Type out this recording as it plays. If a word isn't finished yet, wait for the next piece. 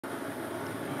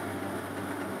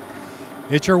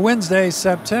It's your Wednesday,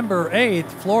 September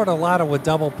 8th, Florida Lotto with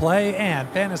Double Play and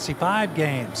Fantasy 5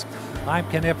 games. I'm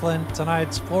Ken Iflin.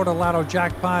 Tonight's Florida Lotto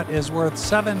jackpot is worth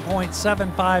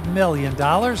 $7.75 million.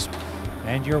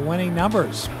 And your winning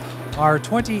numbers are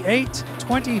 28,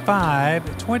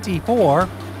 25, 24,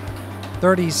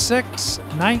 36,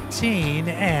 19,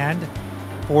 and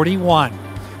 41.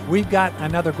 We've got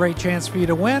another great chance for you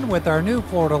to win with our new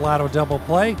Florida Lotto Double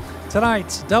Play.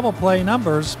 Tonight's Double Play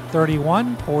numbers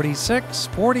 31, 46,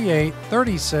 48,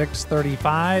 36,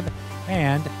 35,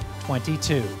 and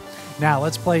 22. Now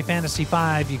let's play Fantasy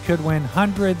 5. You could win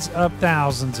hundreds of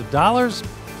thousands of dollars.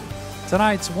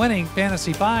 Tonight's winning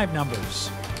Fantasy 5 numbers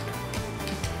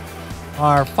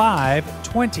are 5,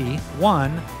 20,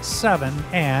 1, 7,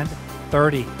 and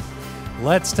 30.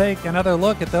 Let's take another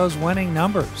look at those winning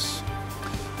numbers.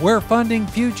 We're funding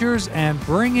futures and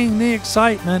bringing the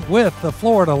excitement with the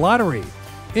Florida Lottery.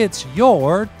 It's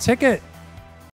your ticket.